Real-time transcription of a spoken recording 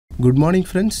Good morning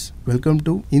friends, welcome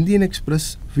to Indian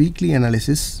Express Weekly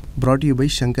Analysis brought to you by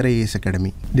Shankar IAS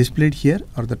Academy. Displayed here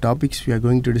are the topics we are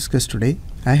going to discuss today.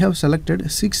 I have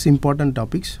selected 6 important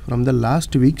topics from the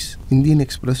last week's Indian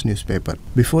Express newspaper.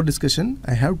 Before discussion,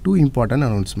 I have 2 important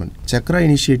announcements. Chakra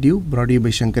Initiative brought to you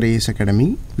by Shankar IAS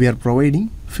Academy. We are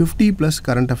providing 50 plus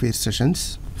current affairs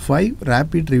sessions, 5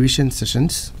 rapid revision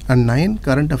sessions and 9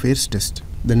 current affairs tests.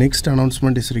 The next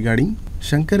announcement is regarding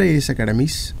Shankar IAS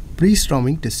Academy's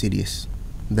pre-storming test series.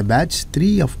 The batch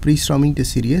 3 of pre-storming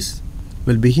test series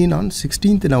will begin on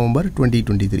 16th November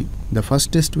 2023. The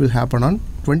first test will happen on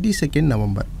 22nd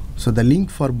November. So the link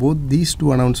for both these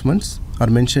 2 announcements are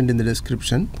mentioned in the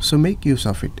description, so make use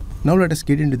of it. Now let us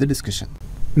get into the discussion.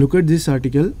 Look at this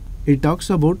article. It talks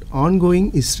about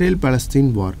ongoing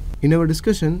Israel-Palestine war. In our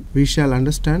discussion, we shall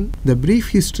understand the brief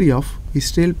history of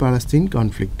Israel-Palestine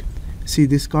conflict. See,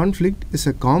 this conflict is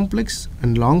a complex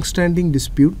and long-standing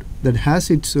dispute that has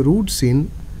its roots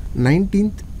in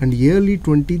 19th and early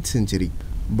 20th century,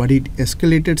 but it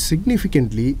escalated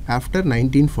significantly after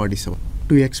 1947.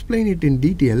 To explain it in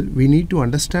detail, we need to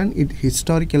understand its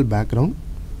historical background,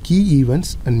 key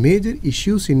events and major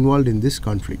issues involved in this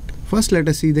conflict. First, let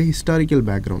us see the historical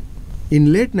background.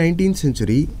 In late 19th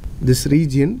century, this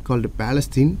region called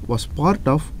Palestine was part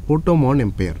of Ottoman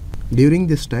Empire. During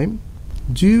this time,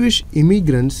 Jewish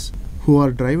immigrants who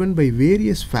are driven by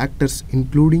various factors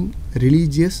including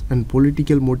religious and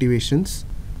political motivations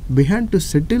began to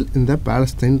settle in the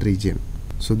Palestine region.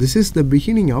 So this is the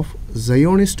beginning of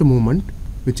Zionist movement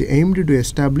which aimed to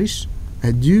establish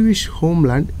a Jewish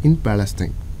homeland in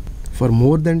Palestine. For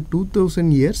more than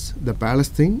 2000 years, the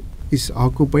Palestine is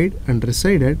occupied and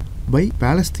resided by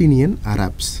Palestinian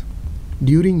Arabs.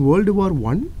 During World War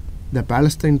I, the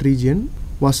Palestine region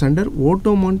was under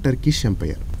Ottoman Turkish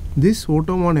Empire. This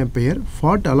Ottoman Empire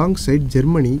fought alongside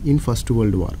Germany in First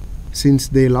World War. Since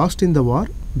they lost in the war,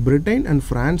 Britain and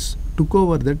France took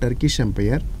over the Turkish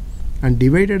Empire and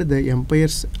divided the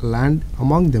empire's land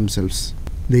among themselves.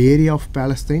 The area of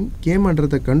Palestine came under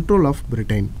the control of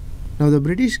Britain. Now the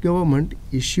British government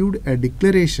issued a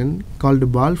declaration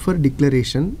called Balfour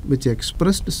Declaration which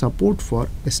expressed support for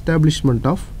establishment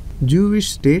of Jewish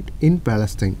state in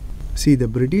Palestine. See, the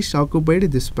British occupied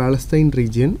this Palestine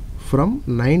region from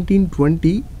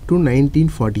 1920 to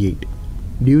 1948.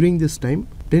 During this time,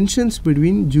 tensions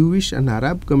between Jewish and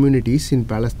Arab communities in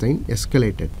Palestine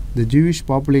escalated. The Jewish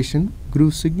population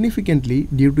grew significantly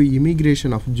due to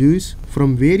immigration of Jews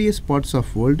from various parts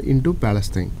of the world into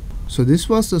Palestine. So this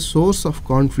was the source of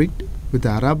conflict with the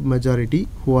Arab majority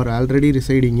who are already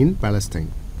residing in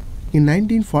Palestine. In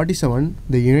 1947,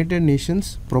 the United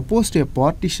Nations proposed a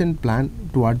partition plan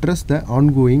to address the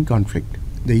ongoing conflict.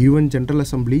 The UN General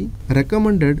Assembly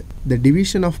recommended the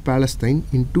division of Palestine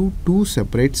into 2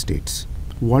 separate states,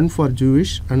 one for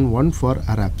Jewish and one for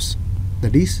Arabs.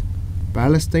 That is,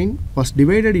 Palestine was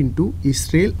divided into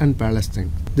Israel and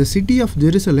Palestine. The city of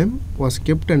Jerusalem was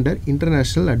kept under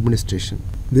international administration.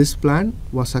 This plan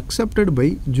was accepted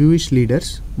by Jewish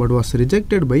leaders but was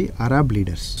rejected by Arab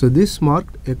leaders. So this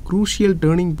marked a crucial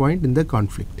turning point in the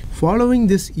conflict. Following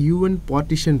this UN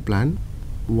partition plan,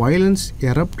 violence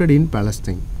erupted in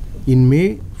Palestine. In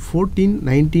May 14,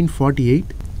 1948,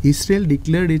 Israel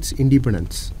declared its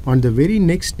independence. On the very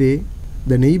next day,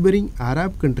 the neighboring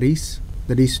Arab countries,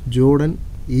 that is Jordan,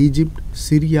 Egypt,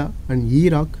 Syria and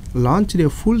Iraq, launched a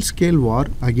full-scale war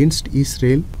against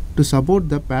Israel to support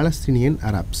the Palestinian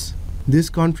Arabs. This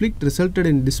conflict resulted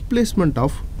in displacement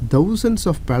of thousands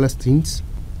of Palestinians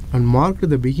and marked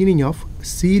the beginning of a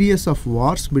series of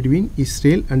wars between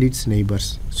Israel and its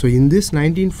neighbors. So in this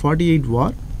 1948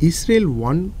 war, Israel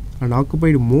won and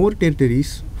occupied more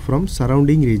territories from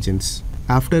surrounding regions.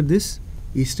 After this,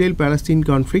 Israel-Palestine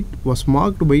conflict was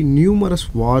marked by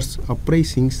numerous wars,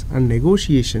 uprisings and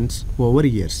negotiations over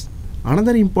years.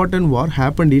 Another important war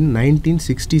happened in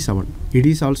 1967. It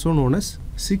is also known as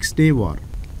Six-Day War.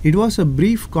 It was a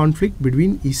brief conflict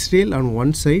between Israel on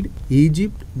one side,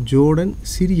 Egypt, Jordan,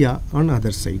 Syria on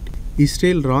other side.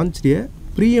 Israel launched a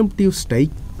preemptive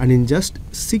strike and in just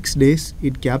 6 days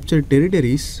it captured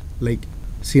territories like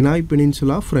Sinai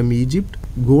Peninsula from Egypt,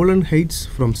 Golan Heights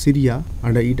from Syria,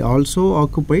 and it also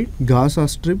occupied Gaza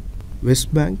Strip,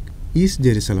 West Bank, East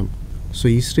Jerusalem. So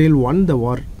Israel won the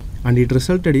war and it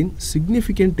resulted in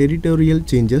significant territorial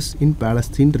changes in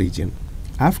Palestine region.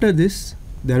 After this,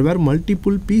 there were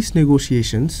multiple peace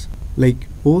negotiations like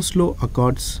Oslo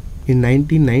Accords in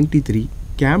 1993,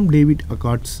 Camp David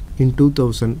Accords in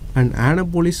 2000 and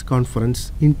Annapolis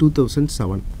Conference in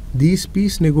 2007. These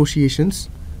peace negotiations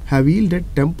have yielded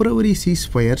temporary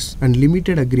ceasefires and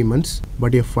limited agreements,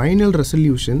 but a final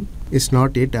resolution is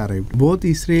not yet arrived. Both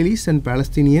Israelis and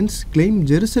Palestinians claim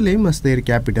Jerusalem as their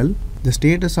capital. The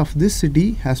status of this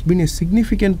city has been a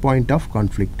significant point of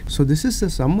conflict. So this is a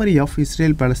summary of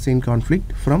Israel-Palestine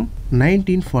conflict from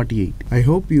 1948. I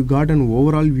hope you got an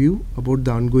overall view about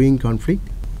the ongoing conflict.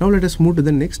 Now let us move to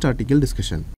the next article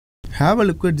discussion. Have a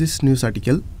look at this news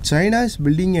article. China is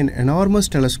building an enormous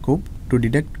telescope to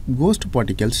detect ghost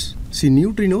particles. See,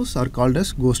 neutrinos are called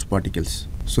as ghost particles.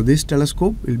 So this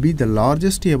telescope will be the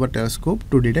largest ever telescope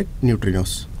to detect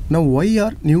neutrinos. Now why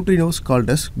are neutrinos called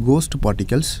as ghost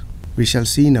particles? We shall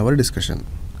see in our discussion.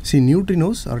 See,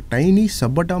 neutrinos are tiny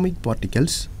subatomic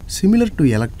particles similar to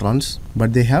electrons,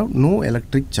 but they have no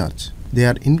electric charge. They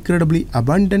are incredibly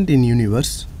abundant in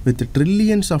universe with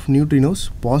trillions of neutrinos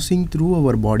passing through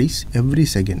our bodies every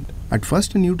second. At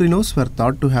first, neutrinos were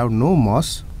thought to have no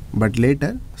mass, but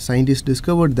later scientists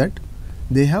discovered that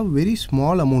they have very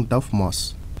small amount of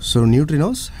mass. So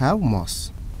neutrinos have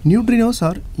mass. Neutrinos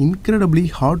are incredibly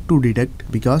hard to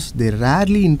detect because they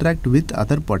rarely interact with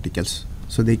other particles.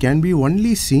 So they can be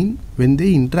only seen when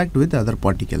they interact with other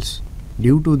particles.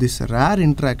 Due to this rare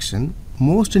interaction,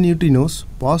 most neutrinos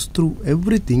pass through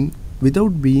everything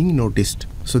without being noticed.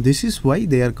 So this is why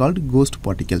they are called ghost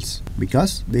particles,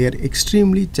 because they are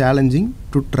extremely challenging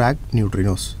to track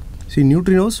neutrinos. See,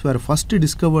 neutrinos were first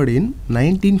discovered in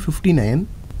 1959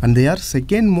 and they are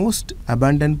second most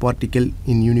abundant particle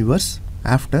in universe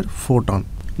after photon.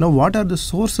 Now what are the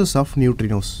sources of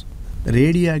neutrinos?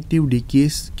 Radioactive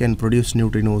decays can produce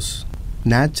neutrinos.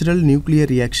 Natural nuclear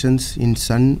reactions in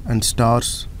sun and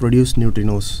stars produce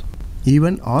neutrinos.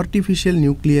 Even artificial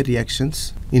nuclear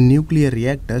reactions in nuclear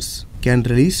reactors can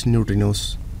release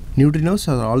neutrinos. Neutrinos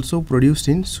are also produced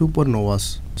in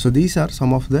supernovas. So these are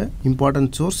some of the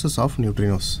important sources of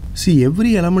neutrinos. See,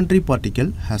 every elementary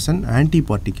particle has an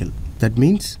antiparticle. That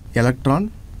means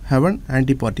electron have an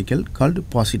antiparticle called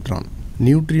positron.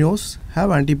 Neutrinos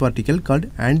have antiparticle called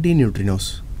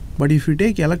antineutrinos. But if you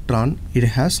take electron, it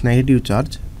has negative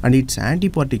charge and its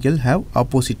antiparticle have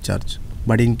opposite charge.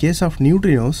 But in case of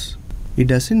neutrinos, it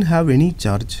doesn't have any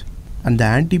charge, and the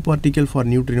antiparticle for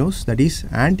neutrinos, that is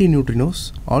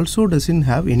antineutrinos, also doesn't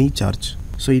have any charge.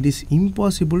 So it is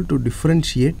impossible to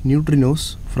differentiate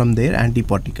neutrinos from their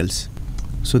antiparticles.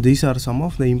 So these are some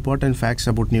of the important facts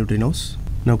about neutrinos.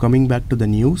 Now coming back to the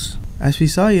news. As we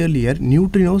saw earlier,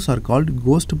 neutrinos are called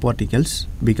ghost particles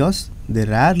because they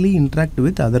rarely interact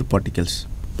with other particles.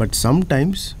 But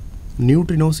sometimes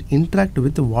neutrinos interact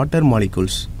with water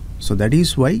molecules. So that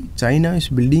is why China is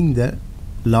building the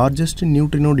largest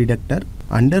neutrino detector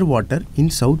underwater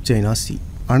in South China Sea.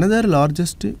 Another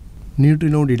largest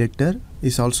neutrino detector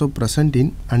is also present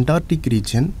in Antarctic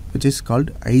region, which is called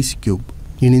Ice Cube.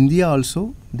 In India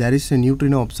also, there is a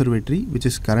neutrino observatory which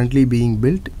is currently being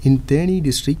built in Theni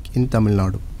district in Tamil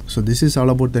Nadu. So this is all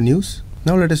about the news.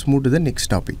 Now let us move to the next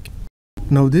topic.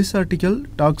 Now this article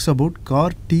talks about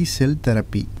CAR T-cell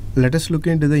therapy. Let us look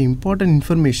into the important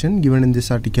information given in this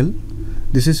article.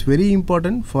 This is very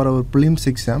important for our prelims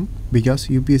exam because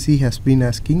UPSC has been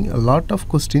asking a lot of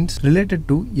questions related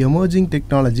to emerging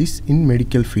technologies in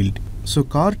medical field. So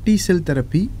CAR T-cell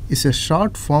therapy is a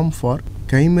short form for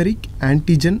chimeric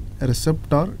antigen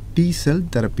receptor T-cell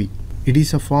therapy. It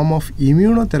is a form of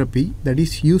immunotherapy that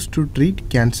is used to treat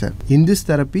cancer. In this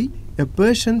therapy, a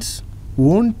patient's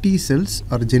own T-cells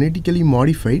are genetically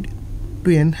modified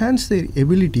to enhance their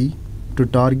ability to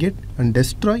target and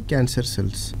destroy cancer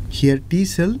cells. Here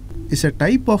T-cell is a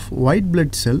type of white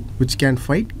blood cell which can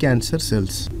fight cancer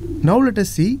cells. Now let us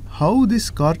see how this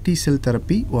CAR T-cell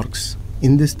therapy works.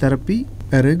 In this therapy,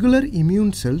 a regular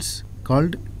immune cells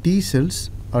called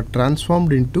T-cells are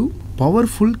transformed into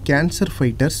powerful cancer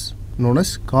fighters known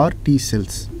as CAR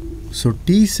T-cells. So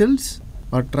T-cells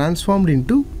are transformed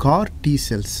into CAR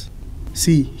T-cells.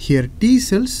 See, here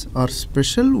T-cells are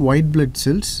special white blood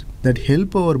cells that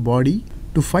help our body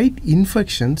to fight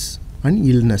infections and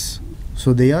illness.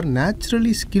 So they are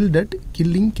naturally skilled at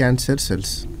killing cancer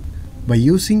cells. By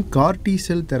using CAR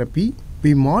T-cell therapy,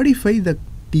 we modify the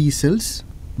T-cells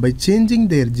by changing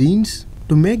their genes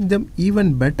to make them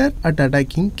even better at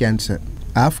attacking cancer.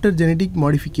 After genetic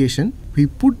modification, we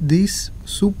put these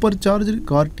supercharged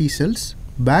CAR T-cells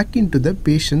back into the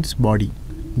patient's body.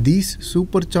 These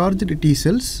supercharged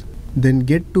T-cells then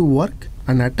get to work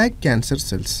and attack cancer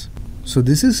cells. So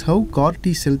this is how CAR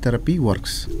T-cell therapy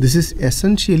works. This is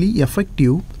essentially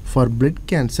effective for blood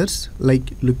cancers like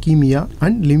leukemia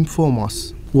and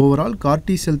lymphomas. Overall, CAR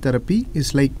T-cell therapy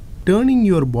is like turning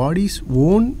your body's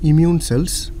own immune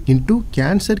cells into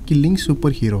cancer-killing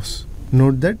superheroes.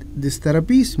 Note that this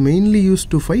therapy is mainly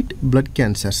used to fight blood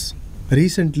cancers.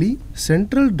 Recently,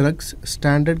 Central Drugs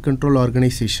Standard Control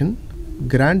Organization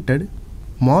granted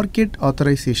market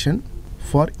authorization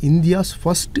for India's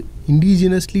first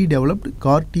indigenously developed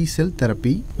CAR T-cell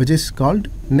therapy, which is called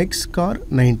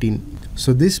NextCAR19.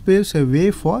 So this paves a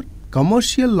way for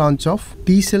commercial launch of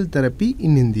T-cell therapy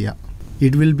in India.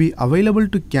 It will be available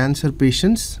to cancer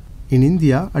patients in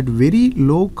India at very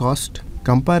low cost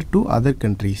compared to other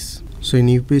countries. So in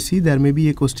UPSC there may be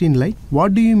a question like,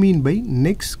 what do you mean by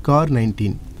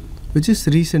NextCAR19, which is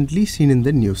recently seen in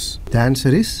the news? The answer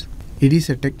is, it is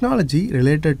a technology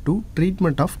related to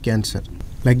treatment of cancer.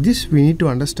 Like this, we need to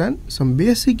understand some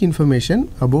basic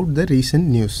information about the recent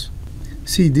news.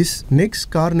 See, this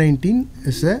NextCAR19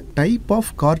 is a type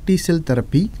of CAR T-cell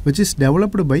therapy which is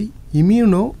developed by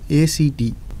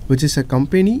ImmunoACT, which is a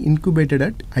company incubated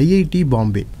at IIT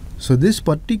Bombay. So this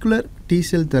particular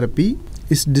T-cell therapy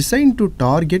is designed to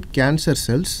target cancer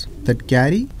cells that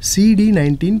carry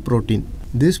CD19 protein.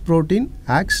 This protein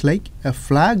acts like a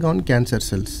flag on cancer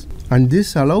cells, and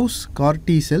this allows CAR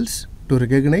T cells to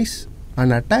recognize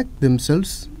and attack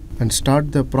themselves and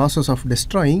start the process of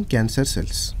destroying cancer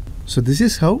cells. So this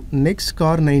is how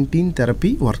NextCAR19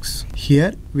 therapy works.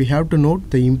 Here we have to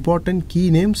note the important key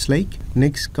names like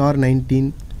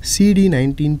NextCAR19,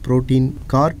 CD19 protein,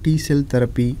 CAR T cell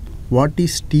therapy, what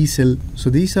is T cell. So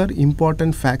these are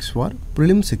important facts for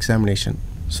prelims examination.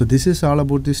 So this is all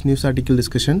about this news article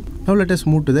discussion. Now let us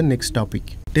move to the next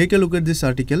topic. Take a look at this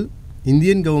article.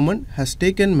 Indian government has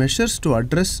taken measures to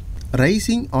address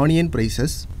rising onion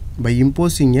prices by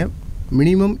imposing a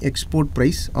minimum export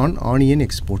price on onion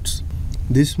exports.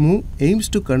 This move aims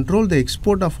to control the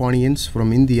export of onions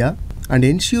from India and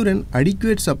ensure an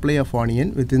adequate supply of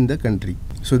onion within the country.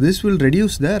 So this will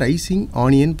reduce the rising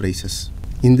onion prices.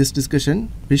 In this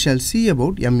discussion, we shall see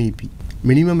about MEP.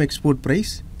 Minimum export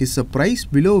price is a price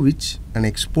below which an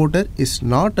exporter is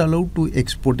not allowed to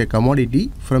export a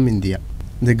commodity from India.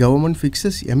 The government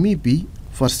fixes MEP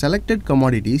for selected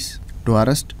commodities to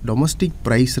arrest domestic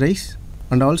price rise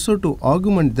and also to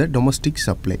augment the domestic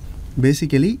supply.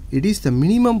 Basically, it is the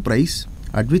minimum price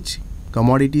at which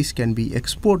commodities can be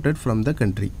exported from the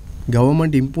country.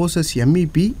 Government imposes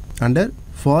MEP under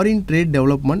Foreign Trade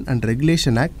Development and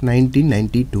Regulation Act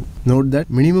 1992. Note that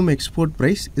minimum export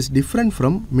price is different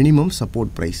from minimum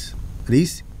support price.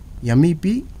 This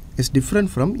MEP is different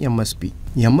from MSP.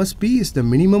 MSP is the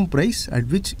minimum price at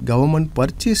which government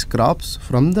purchase crops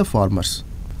from the farmers.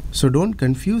 So don't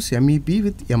confuse MEP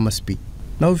with MSP.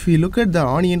 Now if we look at the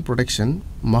onion production,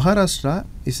 Maharashtra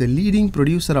is a leading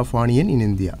producer of onion in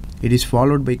India. It is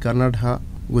followed by Karnataka,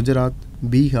 Gujarat,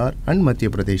 Bihar and Madhya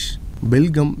Pradesh.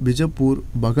 Belgaum, Bijapur,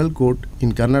 Bagalkot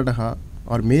in Karnataka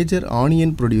are major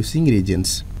onion producing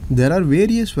regions. There are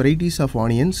various varieties of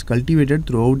onions cultivated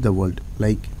throughout the world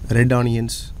like red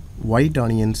onions, white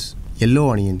onions,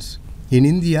 yellow onions. In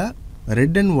India,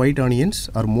 red and white onions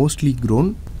are mostly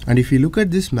grown, and if you look at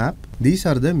this map, these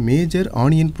are the major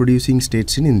onion producing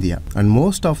states in India, and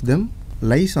most of them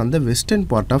lies on the western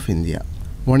part of India.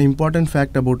 One important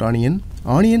fact about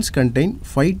onions contain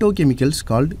phytochemicals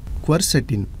called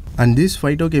quercetin, and this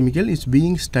phytochemical is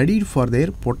being studied for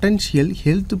their potential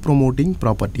health promoting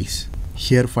properties.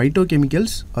 Here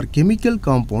phytochemicals are chemical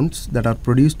compounds that are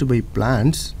produced by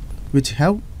plants which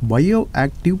have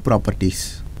bioactive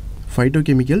properties.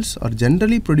 Phytochemicals are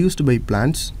generally produced by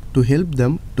plants to help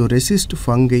them to resist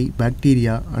fungi,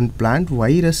 bacteria and plant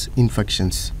virus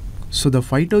infections. So the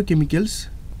phytochemicals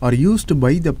are used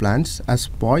by the plants as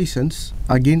poisons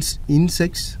against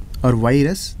insects or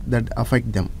virus that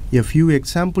affect them. A few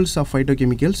examples of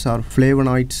phytochemicals are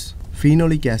flavonoids,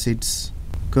 phenolic acids,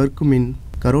 curcumin,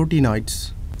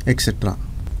 carotenoids, etc.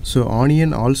 So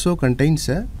onion also contains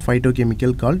a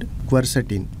phytochemical called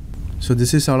quercetin. So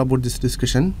this is all about this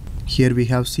discussion. Here we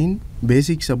have seen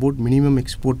basics about minimum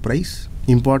export price,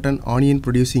 important onion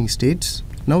producing states.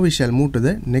 Now we shall move to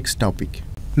the next topic.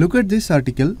 Look at this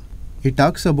article. It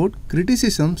talks about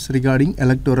criticisms regarding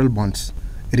electoral bonds.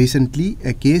 Recently,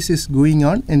 a case is going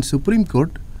on in Supreme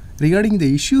Court regarding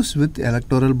the issues with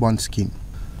electoral bond scheme.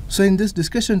 So in this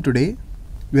discussion today,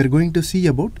 we are going to see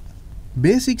about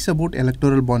basics about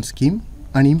electoral bond scheme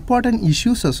and important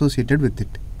issues associated with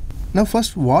it. Now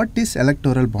first, what is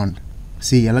electoral bond?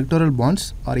 See, electoral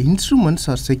bonds are instruments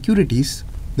or securities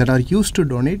that are used to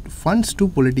donate funds to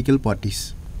political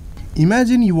parties.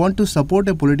 Imagine you want to support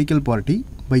a political party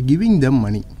by giving them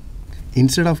money.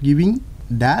 Instead of giving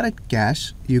direct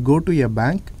cash, you go to a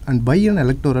bank and buy an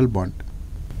electoral bond.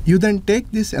 You then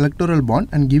take this electoral bond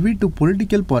and give it to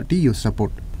political party you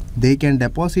support. They can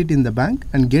deposit in the bank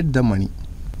and get the money.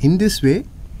 In this way,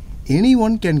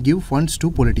 anyone can give funds to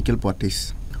political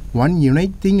parties. One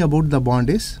unique thing about the bond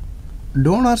is,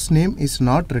 donor's name is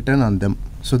not written on them.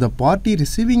 So the party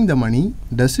receiving the money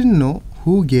doesn't know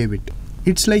who gave it.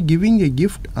 It's like giving a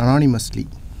gift anonymously.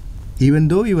 Even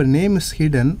though your name is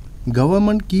hidden,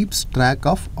 government keeps track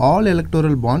of all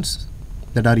electoral bonds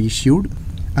that are issued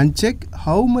and check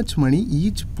how much money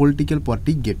each political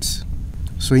party gets.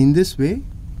 So in this way,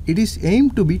 it is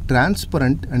aimed to be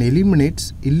transparent and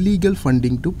eliminates illegal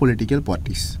funding to political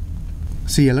parties.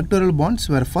 See, electoral bonds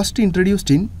were first introduced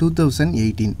in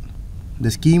 2018. The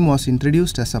scheme was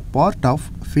introduced as a part of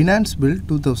Finance Bill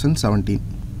 2017.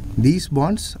 These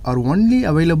bonds are only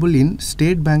available in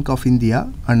State Bank of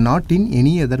India and not in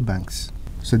any other banks.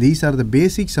 So these are the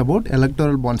basics about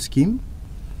electoral bond scheme.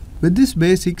 With these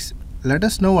basics, let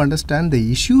us now understand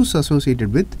the issues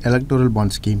associated with electoral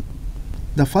bond scheme.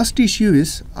 The first issue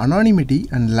is anonymity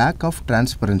and lack of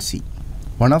transparency.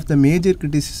 One of the major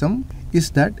criticism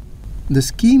is that the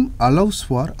scheme allows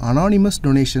for anonymous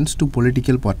donations to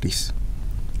political parties.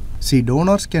 See,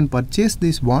 donors can purchase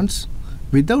these bonds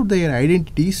without their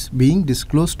identities being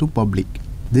disclosed to public.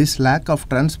 This lack of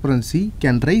transparency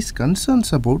can raise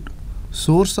concerns about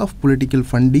source of political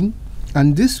funding,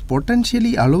 and this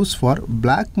potentially allows for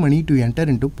black money to enter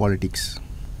into politics.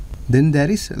 Then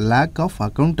there is lack of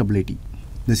accountability.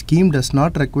 The scheme does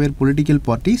not require political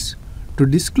parties to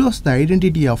disclose the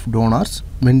identity of donors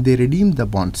when they redeem the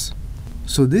bonds.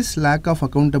 So this lack of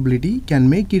accountability can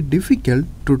make it difficult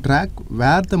to track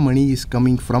where the money is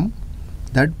coming from.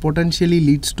 That potentially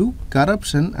leads to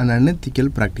corruption and unethical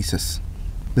practices.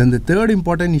 Then the third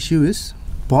important issue is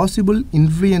possible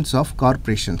influence of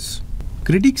corporations.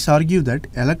 Critics argue that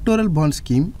electoral bond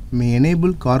scheme may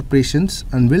enable corporations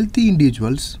and wealthy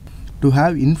individuals to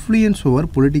have influence over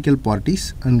political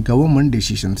parties and government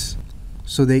decisions.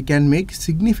 So they can make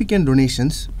significant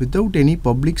donations without any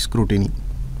public scrutiny.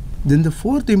 Then the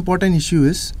fourth important issue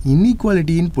is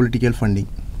inequality in political funding.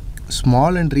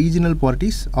 Small and regional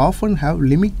parties often have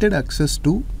limited access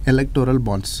to electoral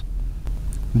bonds.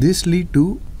 This leads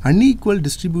to unequal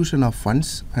distribution of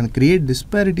funds and create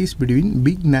disparities between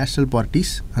big national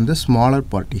parties and the smaller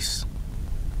parties.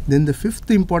 Then the fifth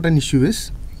important issue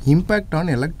is impact on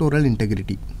electoral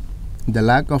integrity. The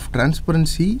lack of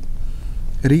transparency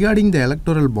regarding the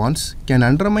electoral bonds can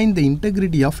undermine the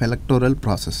integrity of electoral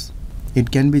process. It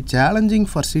can be challenging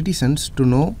for citizens to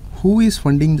know who is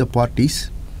funding the parties,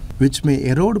 which may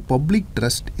erode public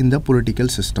trust in the political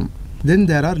system. Then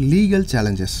there are legal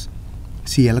challenges.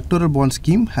 See, electoral bond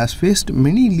scheme has faced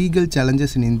many legal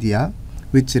challenges in India,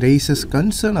 which raises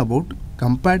concern about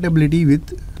compatibility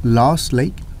with laws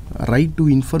like right to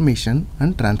information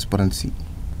and transparency.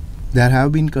 There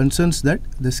have been concerns that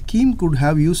the scheme could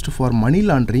have used for money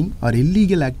laundering or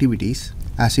illegal activities,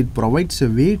 as it provides a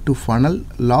way to funnel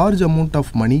large amount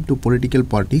of money to political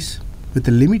parties with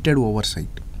a limited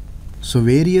oversight. So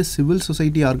various civil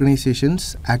society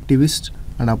organizations, activists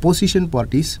and opposition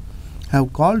parties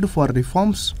have called for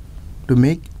reforms to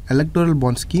make electoral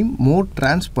bond scheme more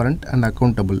transparent and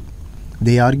accountable.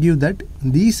 They argue that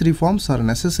these reforms are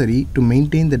necessary to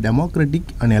maintain the democratic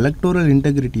and electoral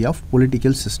integrity of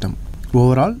political system.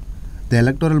 Overall, the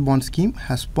electoral bond scheme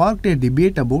has sparked a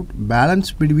debate about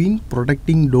balance between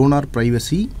protecting donor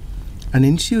privacy and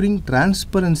ensuring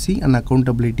transparency and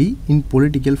accountability in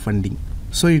political funding.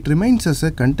 So it remains as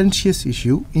a contentious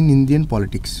issue in Indian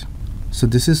politics. So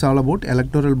this is all about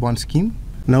electoral bond scheme.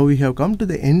 Now we have come to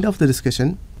the end of the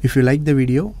discussion. If you like the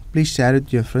video, please share it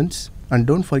with your friends and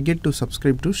don't forget to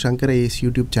subscribe to Shankar IAS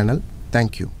YouTube channel.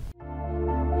 Thank you.